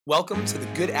Welcome to the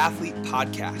Good Athlete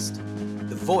Podcast,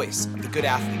 the voice of the Good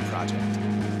Athlete Project.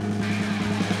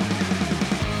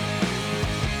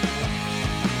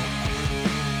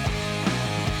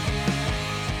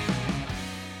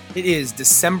 It is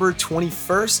December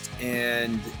 21st,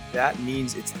 and that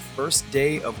means it's the first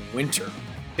day of winter,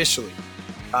 officially.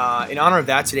 In honor of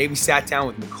that, today we sat down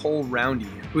with Nicole Roundy,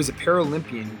 who is a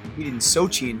Paralympian who competed in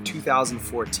Sochi in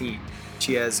 2014.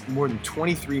 She has more than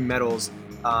 23 medals,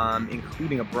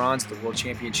 including a bronze at the World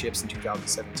Championships in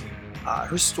 2017.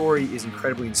 Her story is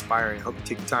incredibly inspiring. I hope you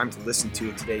take the time to listen to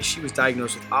it today. She was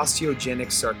diagnosed with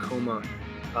osteogenic sarcoma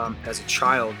as a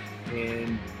child,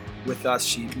 and with us,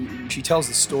 she tells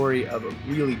the story of a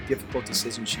really difficult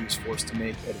decision she was forced to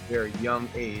make at a very young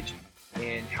age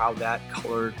and how that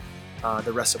colored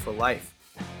the rest of her life.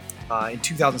 In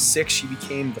 2006, she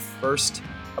became the first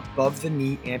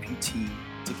above-the-knee amputee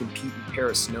to compete in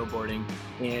para snowboarding,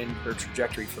 and her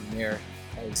trajectory from there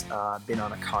has been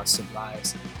on a constant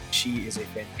rise. She is a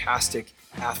fantastic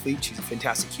athlete, she's a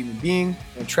fantastic human being,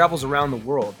 and travels around the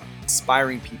world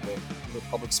inspiring people through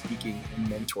public speaking and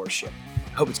mentorship. I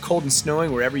hope it's cold and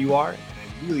snowing wherever you are, and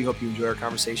I really hope you enjoy our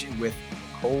conversation with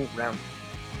Nicole Roundy.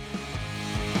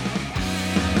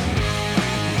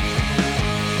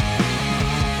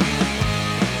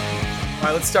 All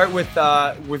right, let's start with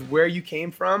where you came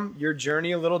from, your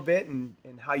journey a little bit, and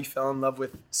how you fell in love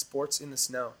with sports in the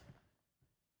snow.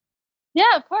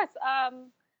 Yeah, of course.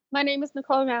 My name is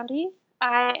Nicole Roundy.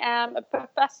 I am a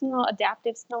professional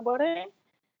adaptive snowboarder.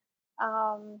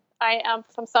 I am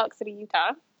from Salt Lake City,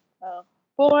 Utah. So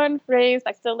born, raised,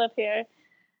 I still live here.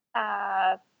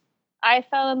 I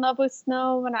fell in love with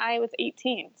snow when I was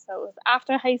 18. So it was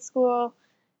after high school.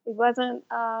 It wasn't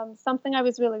something I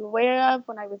was really aware of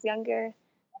when I was younger.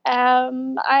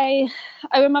 I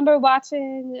remember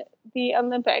watching the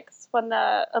Olympics when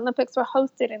the Olympics were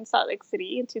hosted in Salt Lake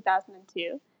City in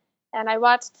 2002, and I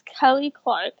watched Kelly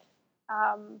Clark,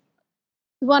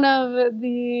 one of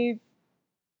the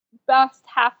best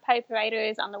half-pipe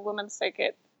riders on the women's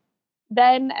circuit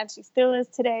then, and she still is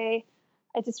today.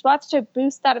 I just watched her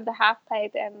boost out of the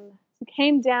half-pipe, and she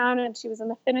came down, and she was in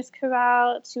the finish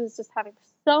corral. She was just having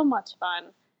so much fun,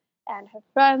 and her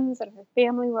friends and her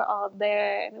family were all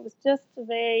there, and it was just a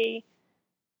very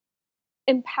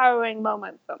empowering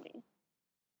moment for me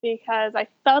because I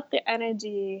felt the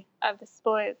energy of the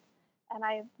sport, and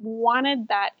I wanted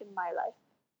that in my life.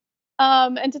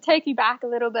 And to take you back a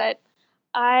little bit,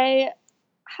 I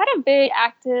had a very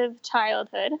active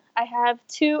childhood. I have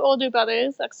two older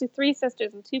brothers, actually three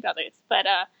sisters and two brothers, but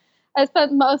I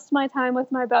spent most of my time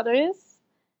with my brothers,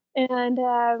 and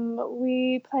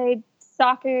we played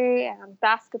soccer and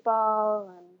basketball,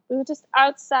 and we were just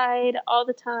outside all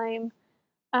the time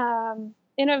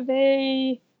in a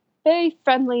very, very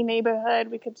friendly neighborhood.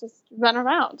 We could just run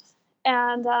around.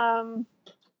 And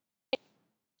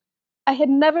I had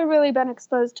never really been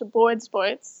exposed to board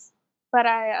sports, but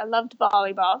I loved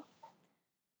volleyball.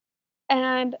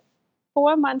 And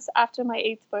 4 months after my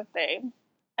 8th birthday,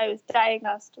 I was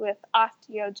diagnosed with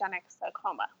osteogenic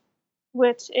sarcoma,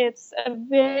 which is a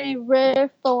very rare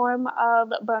form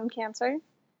of bone cancer.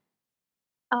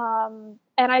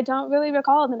 And I don't really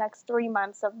recall the next 3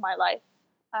 months of my life.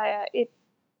 It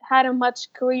had a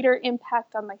much greater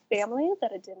impact on my family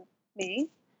than it did me.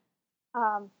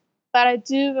 But I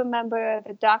do remember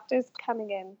the doctors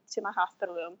coming in to my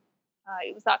hospital room.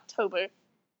 It was October.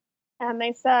 And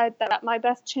they said that my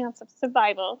best chance of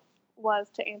survival was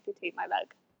to amputate my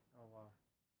leg. Oh, wow.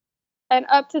 And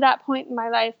up to that point in my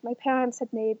life, my parents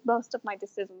had made most of my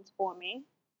decisions for me.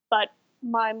 But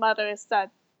my mother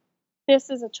said, this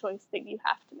is a choice that you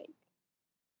have to make.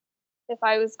 If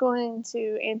I was going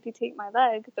to amputate my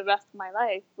leg, the rest of my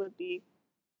life would be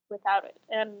without it.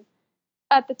 And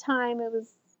at the time, it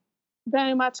was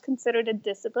very much considered a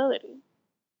disability.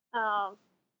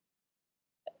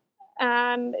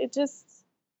 And it just,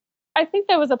 I think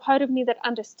there was a part of me that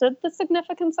understood the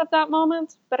significance of that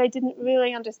moment, but I didn't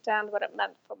really understand what it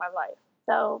meant for my life.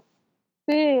 So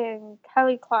seeing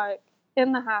Kelly Clark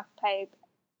in the half pipe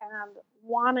and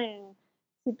wanting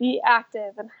to be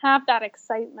active and have that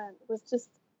excitement was just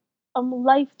a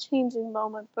life-changing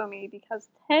moment for me, because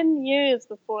 10 years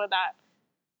before that,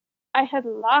 I had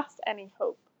lost any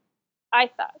hope, I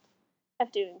thought,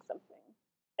 of doing something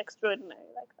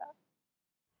extraordinary like that.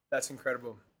 That's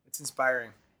incredible. It's inspiring.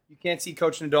 You can't see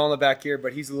Coach Nadal in the back here,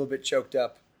 but he's a little bit choked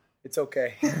up. It's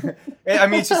okay. I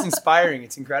mean, it's just inspiring.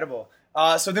 It's incredible.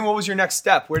 So then what was your next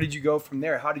step? Where did you go from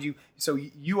there? So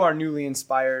you are newly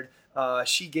inspired.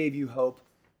 She gave you hope.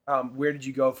 Where did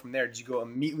you go from there? Did you go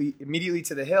immediately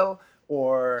to the hill,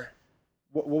 or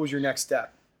what was your next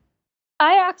step?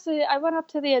 I went up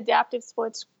to the adaptive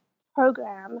sports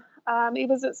program. It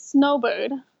was at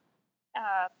Snowbird,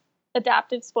 uh,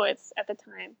 adaptive sports at the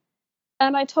time.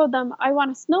 And I told them I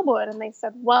want to snowboard. And they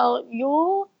said, well,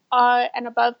 you are an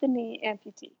above the knee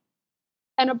amputee.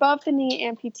 And above the knee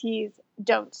amputees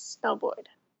don't snowboard,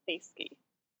 they ski.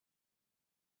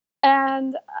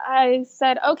 And I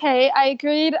said, okay, I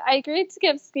agreed to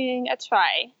give skiing a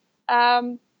try.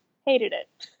 Hated it.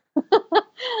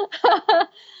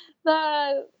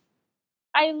 the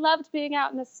I loved being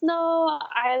out in the snow.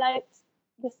 I liked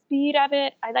the speed of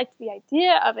it. I liked the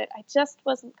idea of it. I just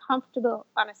wasn't comfortable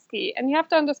on a ski. And you have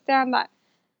to understand that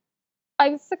I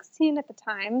was 16 at the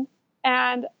time,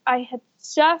 and I had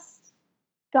just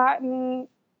gotten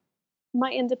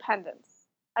my independence.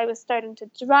 I was starting to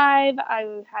drive.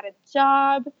 I had a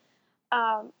job.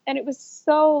 And it was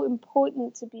so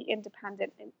important to be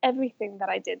independent in everything that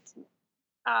I did to me.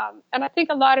 And I think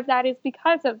a lot of that is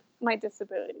because of my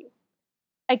disability.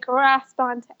 I grasped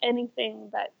onto anything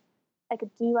that I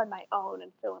could do on my own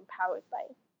and feel empowered by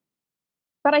it.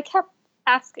 But I kept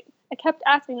asking. I kept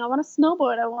asking, I want to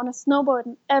snowboard. I want to snowboard.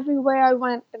 And everywhere I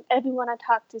went and everyone I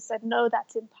talked to said, no,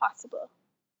 that's impossible.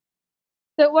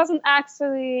 So it wasn't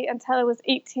actually until I was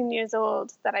 18 years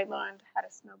old that I learned how to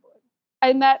snowboard.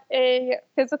 I met a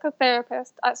physical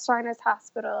therapist at Shriners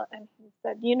Hospital, and he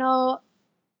said,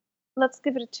 let's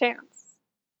give it a chance.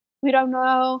 We don't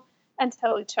know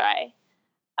until we try.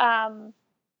 Um,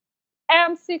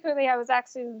 and secretly, I was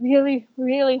actually really,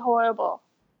 really horrible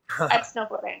at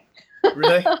snowboarding.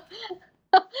 Really?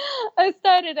 I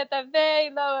started at the very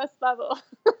lowest level.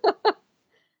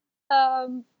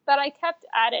 But I kept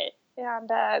at it. And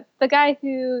the guy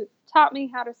who taught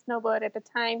me how to snowboard at the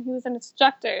time, he was an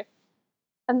instructor.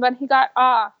 And when he got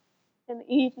off in the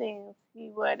evenings,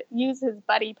 he would use his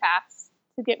buddy pass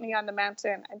to get me on the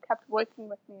mountain and kept working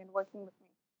with me and working with me.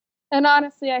 And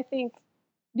honestly, I think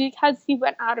because he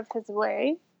went out of his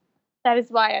way, that is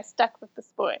why I stuck with the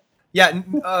sport.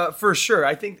 Yeah, for sure.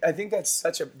 I think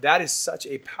that is such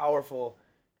a powerful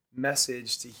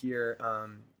message to hear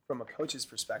from a coach's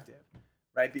perspective,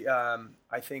 right?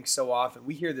 I think so often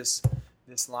we hear this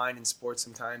line in sports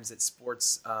sometimes that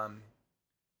sports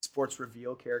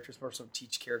reveal character. Sports don't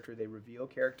teach character; they reveal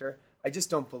character. I just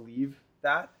don't believe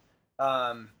that.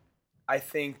 Um, I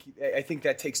think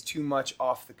that takes too much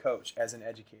off the coach as an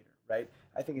educator, right?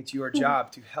 I think it's your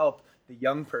job to help the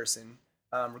young person,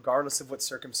 regardless of what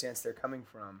circumstance they're coming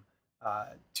from,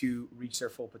 to reach their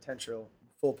full potential.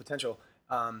 Full potential,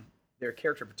 their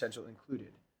character potential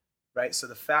included, right? So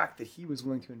the fact that he was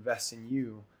willing to invest in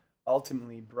you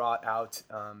ultimately brought out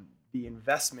the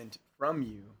investment from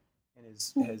you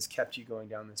and has kept you going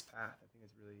down this path. I think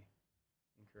it's really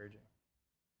encouraging.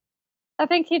 I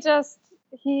think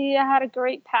he had a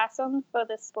great passion for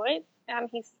the sport, and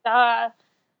he saw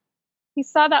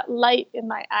that light in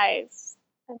my eyes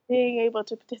and being able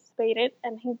to participate in it,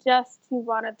 and he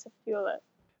wanted to fuel it.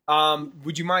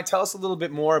 Would you mind tell us a little bit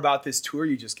more about this tour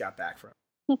you just got back from?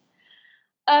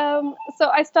 So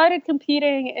I started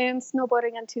competing in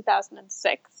snowboarding in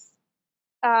 2006,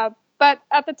 but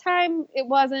at the time it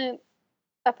wasn't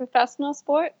a professional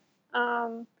sport.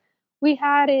 We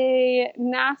had a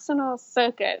national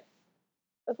circuit.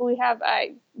 We have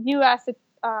a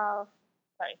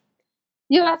sorry,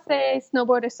 USA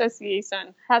Snowboard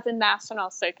Association has a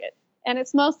national circuit, and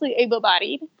it's mostly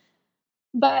able-bodied.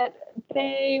 But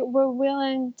they were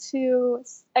willing to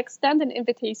extend an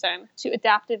invitation to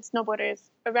adaptive snowboarders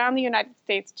around the United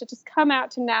States to just come out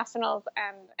to nationals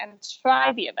and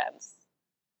try the events.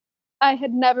 I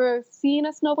had never seen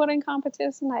a snowboarding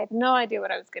competition. I had no idea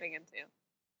what I was getting into.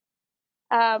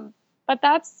 But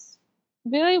that's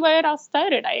really where it all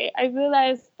started. I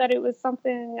realized that it was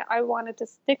something I wanted to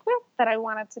stick with, that I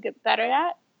wanted to get better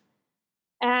at.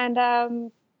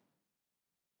 And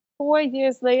 4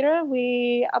 years later,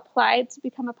 we applied to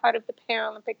become a part of the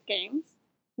Paralympic Games.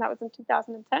 That was in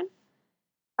 2010.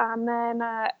 And then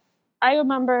I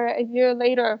remember a year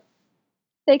later,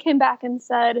 they came back and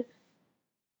said,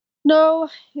 no,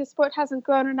 your sport hasn't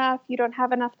grown enough. You don't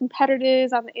have enough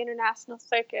competitors on the international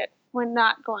circuit. We're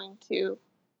not going to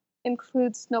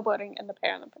include snowboarding in the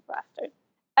Paralympic roster.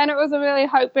 And it was a really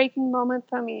heartbreaking moment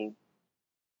for me.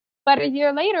 But a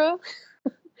year later,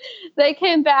 they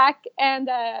came back and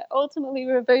ultimately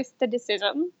reversed the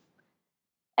decision.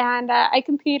 And I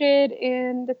competed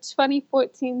in the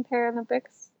 2014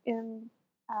 Paralympics in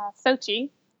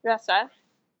Sochi, Russia.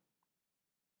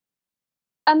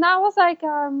 And that was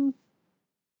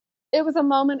it was a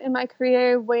moment in my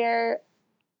career where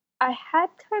I had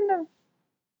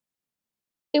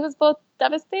it was both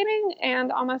devastating and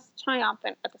almost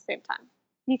triumphant at the same time.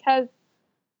 Because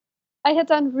I had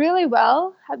done really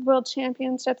well at World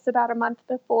Championships about a month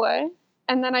before,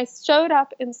 and then I showed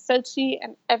up in Sochi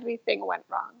and everything went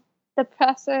wrong. The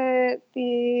pressure,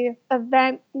 the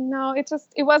event,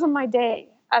 it wasn't my day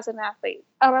as an athlete.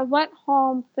 And I went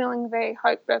home feeling very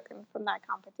heartbroken from that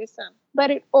competition. But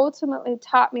it ultimately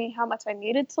taught me how much I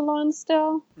needed to learn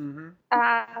still,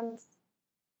 and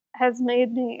has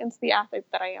made me into the athlete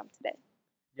that I am today.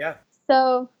 Yeah.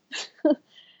 So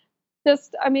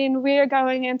we are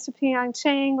going into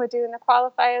Pyeongchang. We're doing the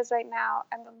qualifiers right now,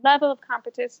 and the level of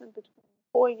competition between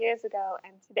 4 years ago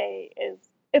and today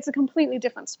it's a completely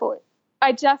different sport.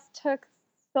 I just took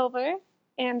silver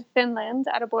in Finland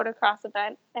at a border cross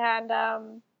event, and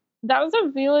that was a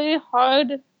really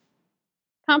hard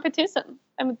competition.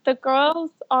 I mean, the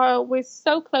girls we're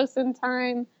so close in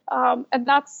time, and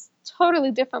that's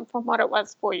totally different from what it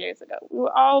was 4 years ago. We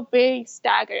were all very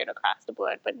staggered across the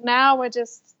board, but now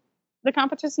the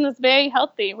competition is very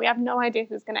healthy. We have no idea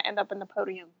who's going to end up in the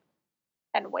podium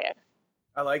and where.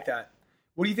 I like that.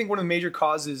 What do you think one of the major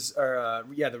causes or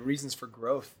the reasons for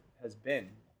growth has been?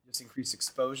 Just increased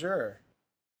exposure?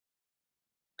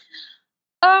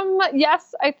 Or?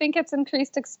 Yes, I think it's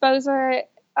increased exposure.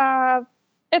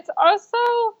 It's also,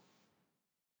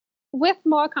 with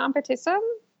more competition,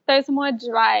 there's more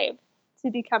drive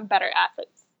to become better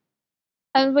athletes.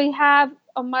 And we have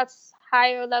a much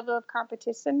higher level of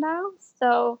competition now.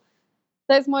 So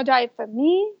there's more drive for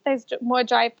me, there's more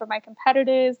drive for my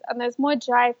competitors, and there's more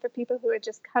drive for people who are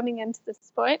just coming into the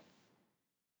sport.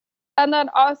 And then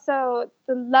also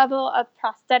the level of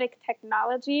prosthetic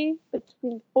technology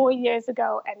between 4 years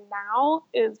ago and now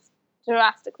is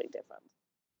drastically different.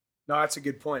 No, that's a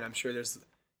good point. I'm sure there's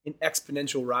an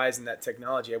exponential rise in that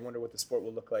technology. I wonder what the sport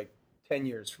will look like 10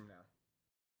 years from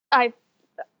now.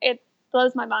 It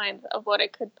blows my mind of what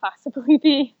it could possibly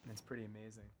be. It's pretty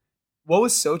amazing. What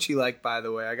was Sochi like, by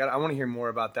the way? I want to hear more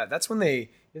about that.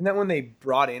 Isn't that when they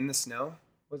brought in the snow?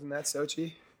 Wasn't that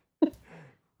Sochi?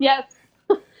 Yes.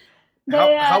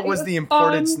 How was the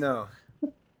imported snow?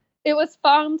 It was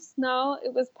farmed snow.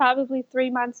 It was probably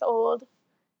 3 months old.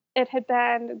 It had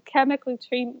been chemically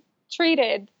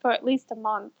treated for at least a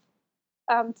month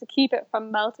to keep it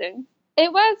from melting.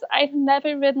 I've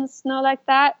never ridden snow like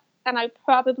that, and I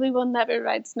probably will never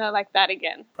ride snow like that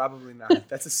again. Probably not.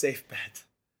 That's a safe bet.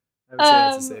 I would say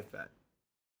that's a safe bet.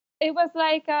 It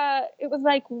was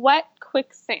like wet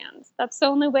quicksand. That's the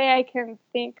only way I can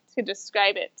think to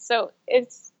describe it. So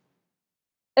it's,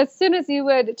 as soon as you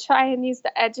would try and use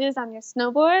the edges on your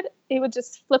snowboard, it would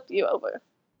just flip you over.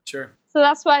 Sure. So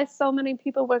that's why so many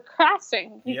people were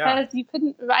crashing, because you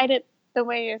couldn't ride it the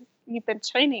way you've been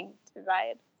training to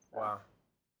ride. Wow.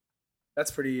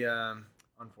 That's pretty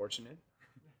unfortunate.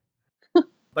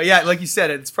 But yeah, like you said,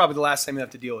 it's probably the last time you have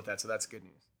to deal with that, so that's good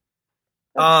news.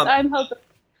 I'm hoping.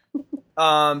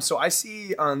 So I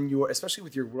see on especially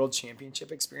with your world championship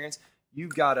experience,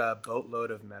 you've got a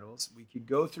boatload of medals. We could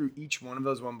go through each one of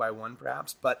those one by one,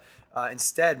 perhaps, but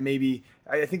instead, maybe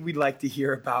I think we'd like to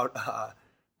hear about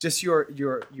just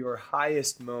your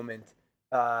highest moment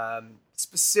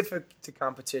specific to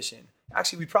competition.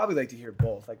 Actually, we'd probably like to hear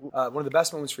both. Like one of the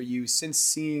best moments for you since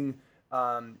seeing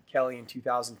Kelly in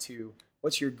 2002.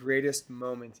 What's your greatest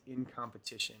moment in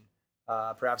competition?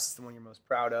 Perhaps it's the one you're most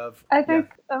proud of. I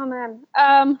think, oh man.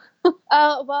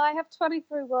 Well, I have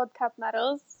 23 World Cup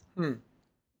medals.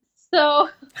 So,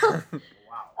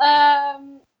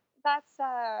 wow. that's,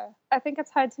 I think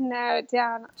it's hard to narrow it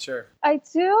down. Sure.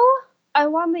 I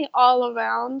won the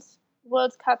all-around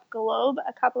World Cup Globe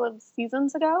a couple of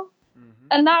seasons ago. Mm-hmm.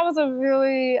 And that was a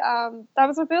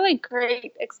really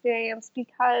great experience,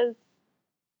 because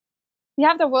you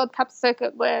have the World Cup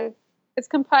circuit where it's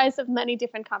comprised of many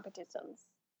different competitions.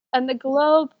 And the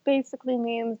Globe basically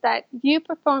means that you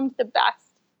performed the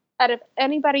best out of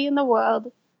anybody in the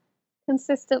world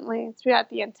consistently throughout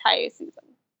the entire season.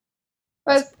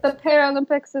 Whereas the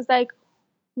Paralympics is like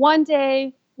one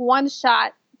day, one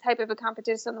shot type of a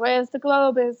competition, whereas the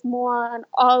Globe is more an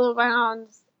all-around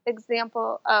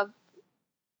example of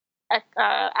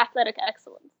athletic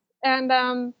excellence. And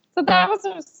so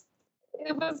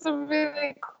it was a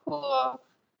really cool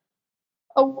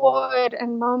award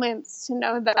and moments to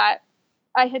know that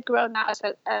I had grown as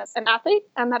an athlete,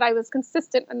 and that I was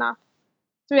consistent enough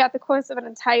throughout the course of an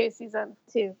entire season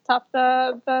to top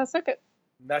the circuit.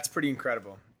 That's pretty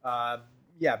incredible.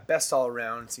 Best all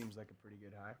around seems like a pretty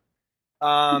good high.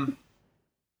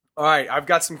 All right, I've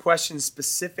got some questions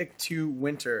specific to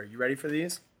winter. You ready for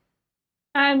these?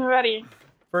 I'm ready.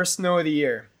 First snow of the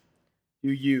year.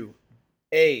 Do you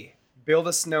A, build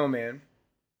a snowman,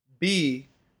 B,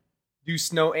 do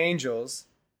snow angels,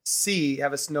 C,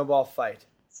 have a snowball fight?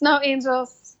 Snow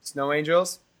angels. Snow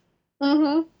Angels.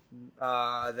 Mm-hmm.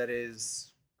 That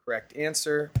is correct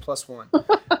answer. +1.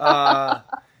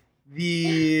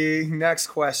 The next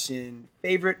question: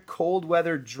 favorite cold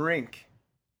weather drink?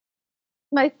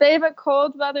 My favorite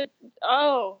cold weather.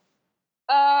 Oh,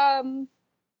 a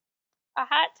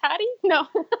hot toddy? No.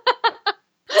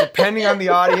 Depending on the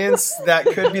audience, that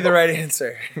could be the right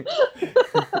answer.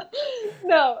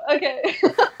 No. Okay.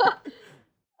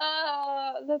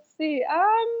 Let's see.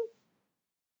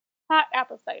 Hot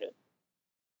apple cider.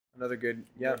 Another good,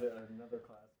 yeah. Another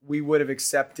class. We would have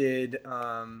accepted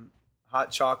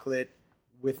hot chocolate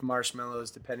with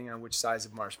marshmallows, depending on which size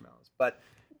of marshmallows. But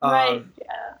right. Yeah.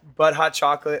 But hot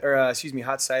chocolate, or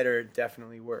hot cider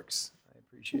definitely works. I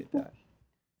appreciate that.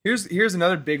 Here's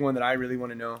another big one that I really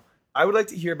want to know. I would like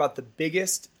to hear about the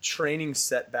biggest training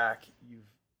setback you've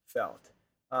felt.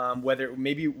 Whether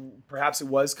maybe perhaps it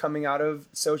was coming out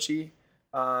of Sochi.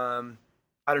 I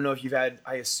don't know if you've had.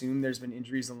 I assume there's been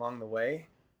injuries along the way.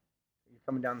 You're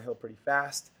coming down the hill pretty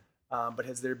fast, but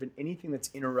has there been anything that's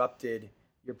interrupted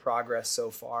your progress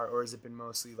so far, or has it been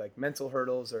mostly like mental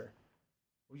hurdles, or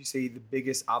what would you say the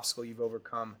biggest obstacle you've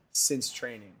overcome since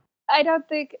training? I don't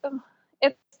think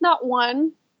it's not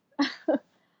one.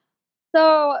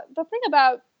 So the thing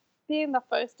about being the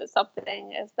first at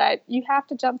something is that you have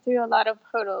to jump through a lot of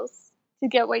hurdles to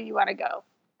get where you want to go.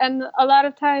 And a lot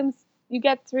of times you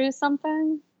get through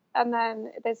something and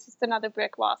then there's just another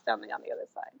brick wall standing on the other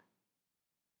side.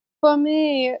 For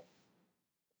me,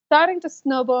 starting to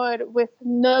snowboard with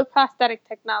no prosthetic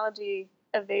technology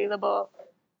available,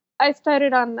 I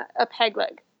started on a peg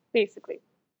leg, basically.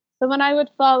 So when I would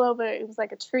fall over, it was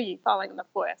like a tree falling in the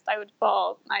forest. I would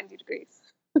fall 90 degrees.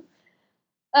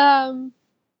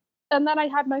 And then I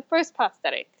had my first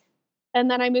prosthetic.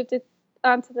 And then I moved it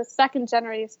on to the second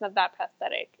generation of that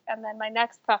prosthetic. And then my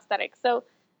next prosthetic. So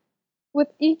with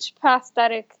each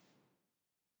prosthetic,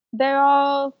 they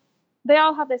all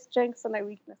have their strengths and their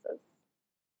weaknesses.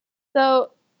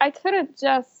 So I couldn't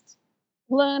just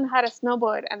learn how to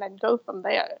snowboard and then go from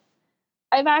there.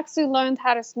 I've actually learned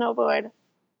how to snowboard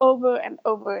over and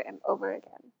over and over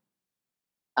again.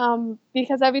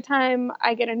 Because every time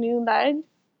I get a new leg,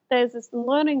 there's this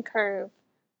learning curve,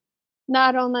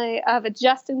 not only of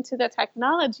adjusting to the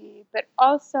technology, but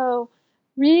also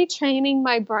retraining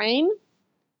my brain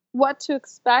what to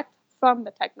expect from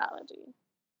the technology.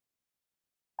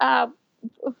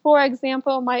 For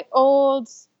example, my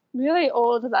really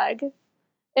old leg,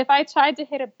 if I tried to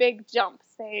hit a big jump,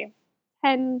 say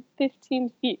 10, 15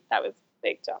 feet, that was a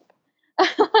big jump.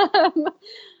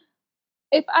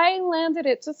 If I landed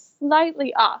it just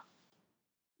slightly off,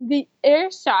 the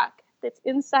air shock that's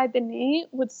inside the knee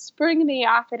would spring me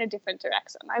off in a different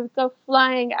direction. I would go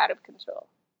flying out of control.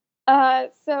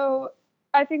 So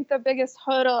I think the biggest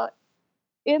hurdle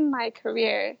in my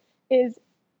career is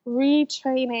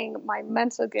retraining my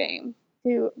mental game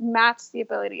to match the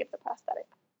ability of the prosthetic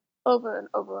over and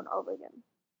over and over again.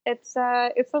 It's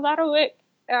a lot of work,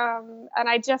 and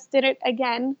I just did it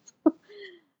again.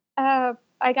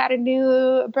 I got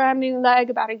a brand new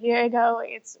leg about a year ago.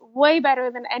 It's way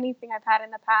better than anything I've had in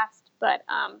the past, but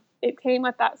it came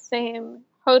with that same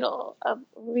hurdle of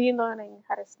relearning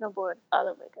how to snowboard all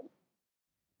over again.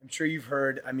 I'm sure you've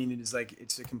heard, I mean, it's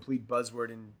a complete buzzword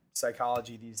in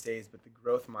psychology these days, but the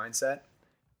growth mindset,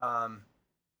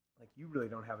 you really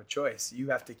don't have a choice. You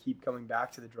have to keep coming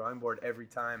back to the drawing board every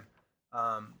time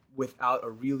without a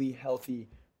really healthy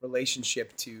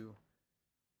relationship to,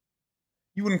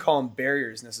 you wouldn't call them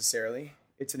barriers necessarily.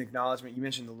 It's an acknowledgement. You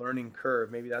mentioned the learning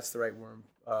curve. Maybe that's the right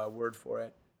word for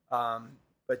it.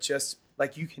 But just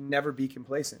like you can never be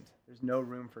complacent. There's no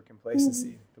room for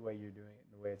complacency the way you're doing it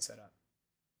and the way it's set up.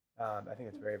 I think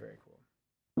it's very, very cool.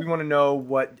 We want to know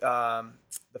what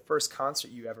the first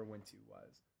concert you ever went to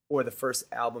was, or the first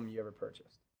album you ever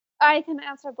purchased. I can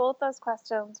answer both those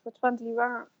questions. Which one do you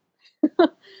want?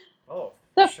 Oh,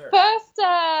 sure.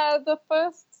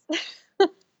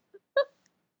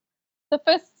 The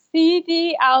first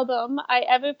CD album I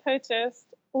ever purchased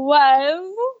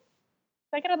was.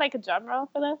 Should I get a drum roll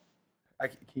for this?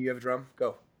 Can you have a drum?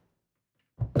 Go.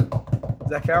 Does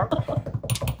that count?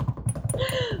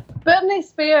 Britney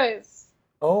Spears.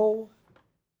 Oh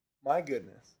my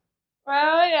goodness.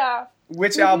 Well, yeah.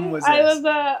 Which album was this? I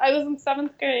was in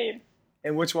 7th grade.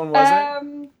 And which one was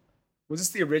it? Was this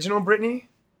the original Britney?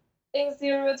 It was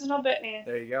the original Britney.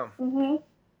 There you go. Mm-hmm. Wow.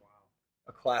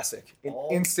 A classic. An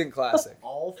instant classic.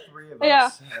 All three of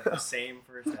us have the same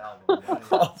first album.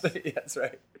 Yeah, that's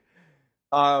right.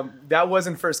 That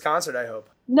wasn't first concert, I hope.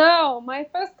 No, my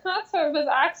first concert was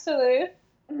actually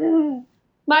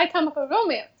My Chemical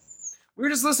Romance. We were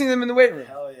just listening to them in the weight room.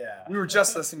 Hell yeah. We were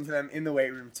just listening to them in the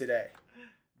weight room today.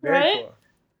 Very cool.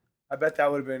 I bet that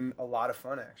would have been a lot of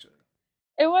fun, actually.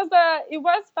 It was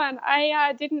fun.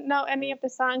 I didn't know any of the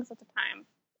songs at the time.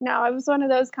 No, I was one of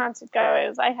those concert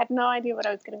goers. I had no idea what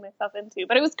I was getting myself into,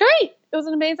 but it was great. It was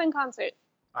an amazing concert.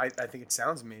 I think it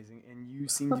sounds amazing, and you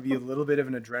seem to be a little bit of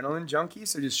an adrenaline junkie,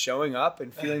 so just showing up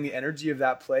and feeling the energy of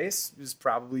that place is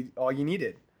probably all you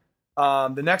needed.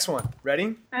 The next one.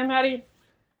 Ready? I'm ready.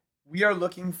 We are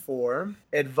looking for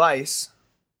advice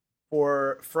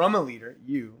from a leader,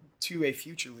 you, to a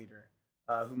future leader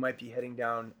who might be heading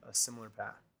down a similar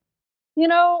path. You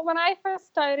know, when I first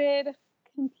started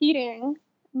competing,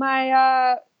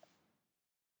 my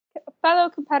fellow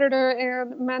competitor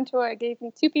and mentor gave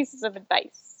me 2 pieces of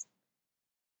advice.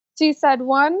 She said,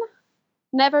 1,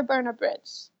 never burn a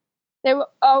bridge. There will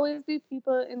always be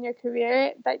people in your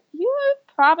career that you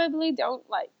probably don't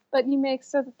like, but you make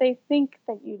sure that they think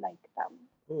that you like them.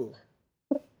 Ooh.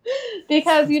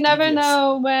 Because you never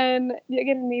know when you're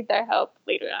going to need their help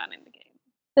later on in the game.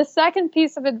 The second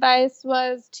piece of advice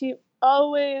was to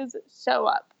always show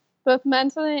up, both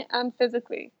mentally and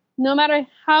physically, no matter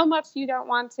how much you don't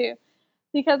want to.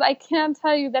 Because I can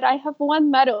tell you that I have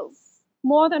won medals,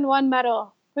 more than 1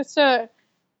 medal, for sure,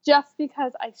 just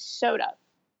because I showed up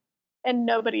and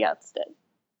nobody else did.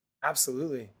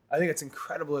 Absolutely. I think it's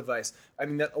incredible advice. I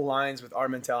mean, that aligns with our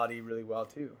mentality really well,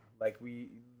 too. Like,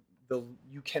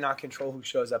 you cannot control who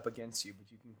shows up against you,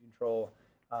 but you can control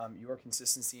your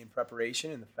consistency and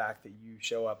preparation and the fact that you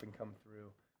show up and come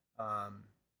through on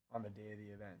the day of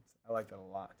the event. I like that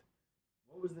a lot.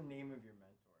 What was the name of your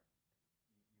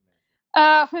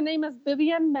mentor? Her name is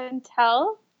Vivian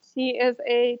Mantel. She is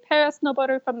a para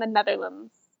snowboarder from the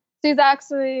Netherlands. She's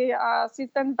actually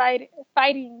she's been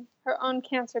fighting her own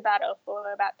cancer battle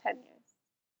for about 10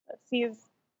 years.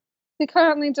 She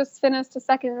currently just finished a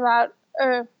second round,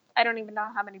 or I don't even know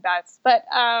how many bouts, but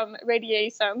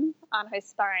radiation on her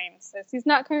spine. So she's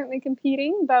not currently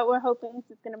competing, but we're hoping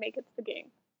she's going to make it to the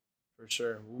game. For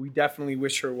sure. We definitely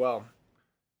wish her well.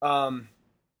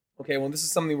 Okay, well, this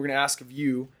is something we're going to ask of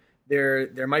you.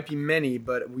 There might be many,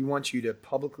 but we want you to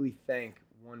publicly thank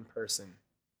one person.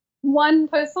 One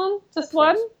person? Just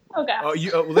one? Okay.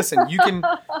 Oh, listen, you can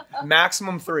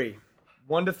maximum 3.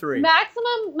 1 to 3.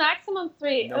 Maximum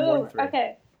 3. No more than 3.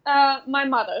 Okay. My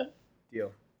mother.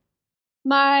 Deal.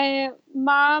 My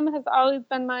mom has always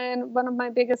been one of my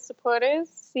biggest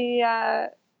supporters. She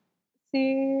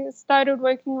started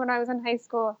working when I was in high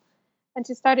school, and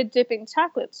she started dipping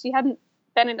chocolates. She hadn't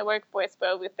been in the workforce for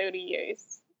over 30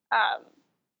 years.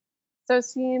 So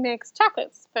she makes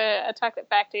chocolates for a chocolate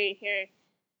factory here.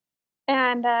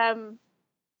 And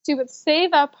she would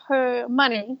save up her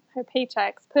money, her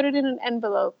paychecks, put it in an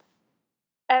envelope,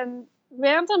 and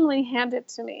randomly hand it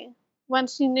to me when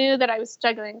she knew that I was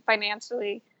struggling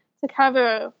financially to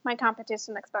cover my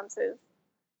competition expenses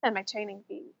and my training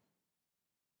fees.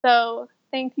 So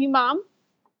thank you, Mom,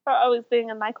 for always being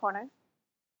in my corner.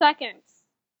 Second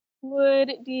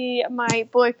would be my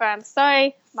boyfriend.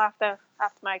 Sorry, I'm off the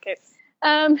market.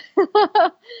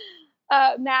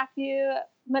 Matthew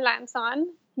Melanson.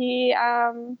 He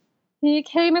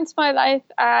came into my life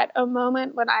at a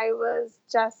moment when I was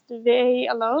just very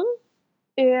alone,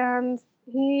 and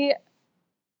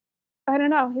I don't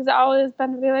know, he's always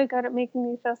been really good at making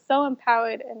me feel so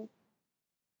empowered and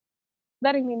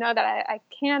letting me know that I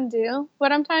can do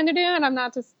what I'm trying to do and I'm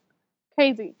not just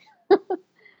crazy.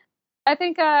 I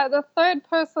think the third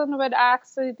person would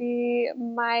actually be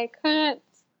my current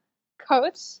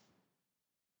coach.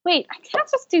 Wait, I can't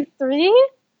just do 3?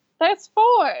 There's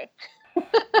 4.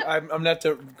 I'm not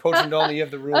the coach and only you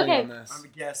have the ruling on this. I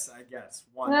guess.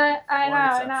 One.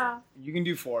 I know. You can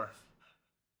do 4.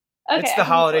 Okay, it's the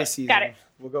holiday season. Got it.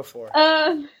 We'll go 4.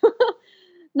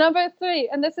 Number 3,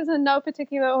 and this is in no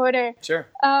particular order. Sure.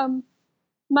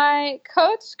 My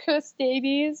coach, Chris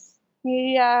Davies,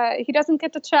 he doesn't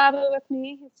get to travel with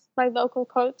me. He's my local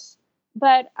coach,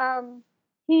 but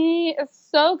he is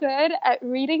so good at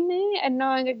reading me and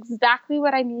knowing exactly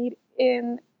what I need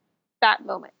in that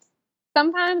moment.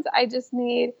 Sometimes I just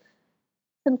need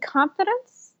some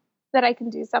confidence that I can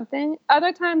do something.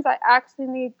 Other times I actually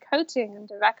need coaching and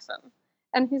direction.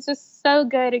 And he's just so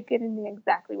good at giving me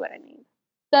exactly what I need.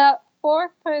 The 4th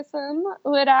person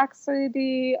would actually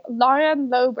be Lauren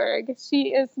Loberg. She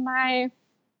is my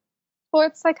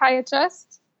sports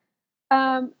psychiatrist.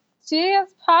 She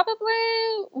is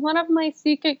probably one of my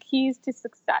secret keys to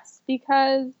success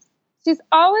because she's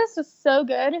always just so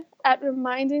good at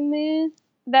reminding me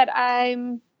that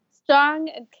I'm strong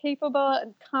and capable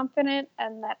and confident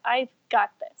and that I've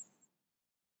got this.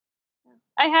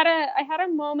 I had a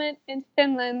moment in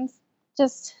Finland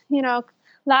just,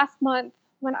 last month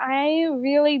when I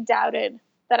really doubted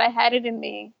that I had it in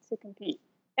me to compete.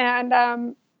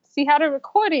 And she had a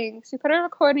recording. She put a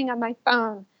recording on my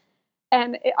phone.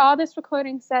 And all this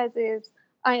recording says is,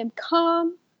 I am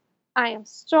calm, I am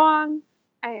strong,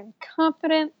 I am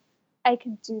confident, I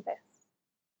can do this.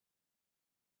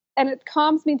 And it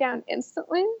calms me down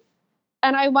instantly.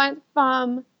 And I went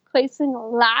from placing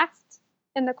last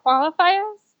in the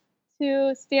qualifiers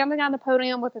to standing on the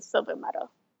podium with a silver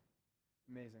medal.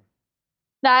 Amazing.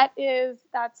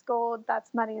 That's gold,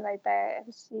 that's money right there.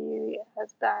 And she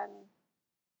has been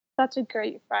such a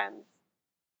great friend,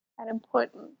 an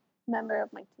important member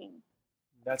of my team.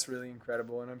 That's really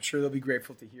incredible, and I'm sure they'll be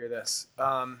grateful to hear this.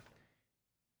 I'm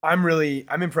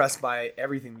impressed by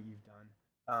everything that you've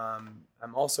done.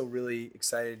 I'm also really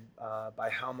excited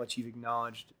by how much you've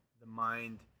acknowledged the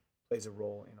mind plays a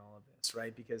role in all of this,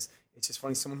 right? Because it's just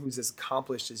funny, someone who's as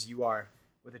accomplished as you are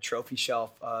with a trophy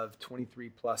shelf of 23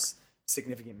 plus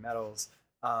significant medals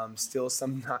still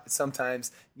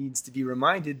sometimes needs to be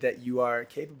reminded that you are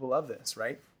capable of this,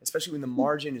 right? Especially when the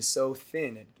margin is so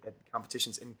thin at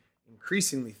competitions and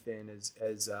increasingly thin as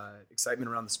excitement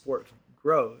around the sport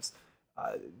grows.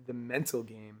 The mental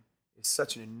game is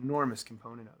such an enormous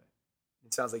component of it.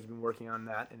 It sounds like you've been working on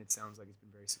that, and it sounds like it's been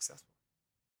very successful.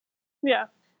 Yeah,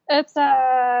 it's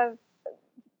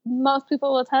most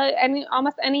people will tell you,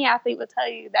 almost any athlete will tell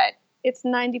you that it's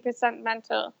 90%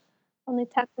 mental, only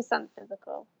 10%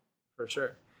 physical. For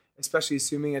sure, especially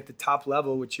assuming at the top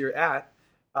level, which you're at,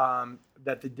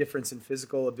 that the difference in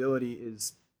physical ability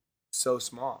is so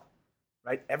small,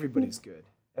 right? Everybody's good.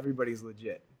 Everybody's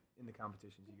legit in the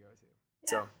competitions you go to.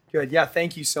 So good. Yeah,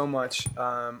 thank you so much.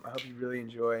 I hope you really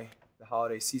enjoy the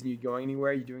holiday season. You going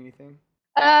anywhere? You doing anything?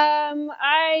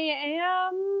 I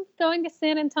am going to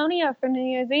San Antonio for New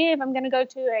Year's Eve. I'm going to go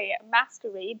to a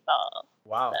masquerade ball.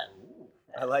 Wow.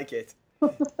 I like it.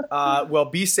 Well,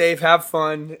 be safe, have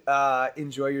fun,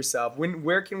 enjoy yourself.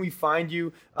 Where can we find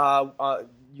you?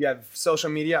 You have social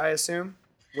media, I assume?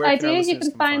 I do. You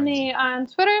can find me on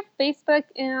Twitter, Facebook,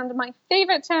 and my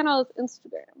favorite channel is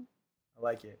Instagram. I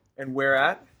like it. And where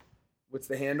at? What's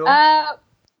the handle?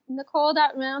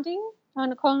 Nicole.Roundy.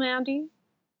 Nicole Roundy.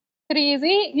 Pretty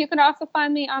easy. You can also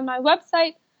find me on my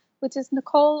website, which is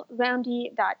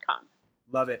NicoleRoundy.com.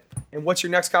 Love it. And what's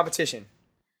your next competition?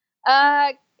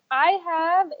 I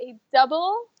have a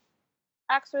double,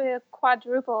 actually a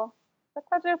quadruple. A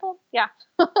quadruple? Yeah.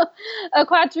 A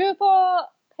quadruple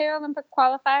Paralympic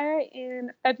qualifier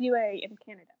in February in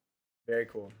Canada. Very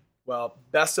cool. Well,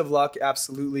 best of luck.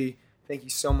 Absolutely. Thank you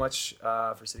so much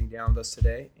for sitting down with us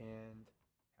today, and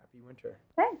happy winter.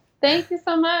 Okay. Thank you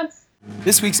so much.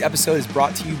 This week's episode is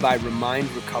brought to you by Remind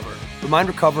Recover. Remind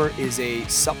Recover is a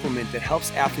supplement that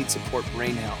helps athletes support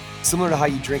brain health. Similar to how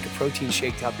you drink a protein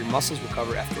shake to help your muscles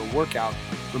recover after a workout,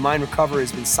 Remind Recover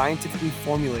has been scientifically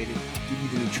formulated to give you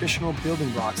the nutritional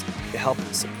building blocks to help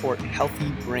support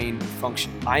healthy brain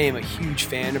function. I am a huge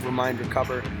fan of Remind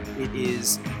Recover. It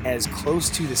is as close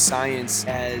to the science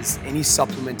as any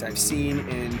supplement I've seen,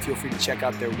 and feel free to check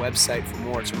out their website for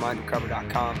more. It's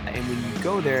remindrecover.com. And when you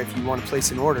go there, if you want to place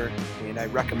an order, and I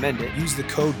recommend it, use the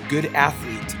code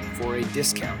GOODATHLETE for a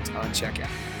discount on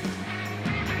checkout.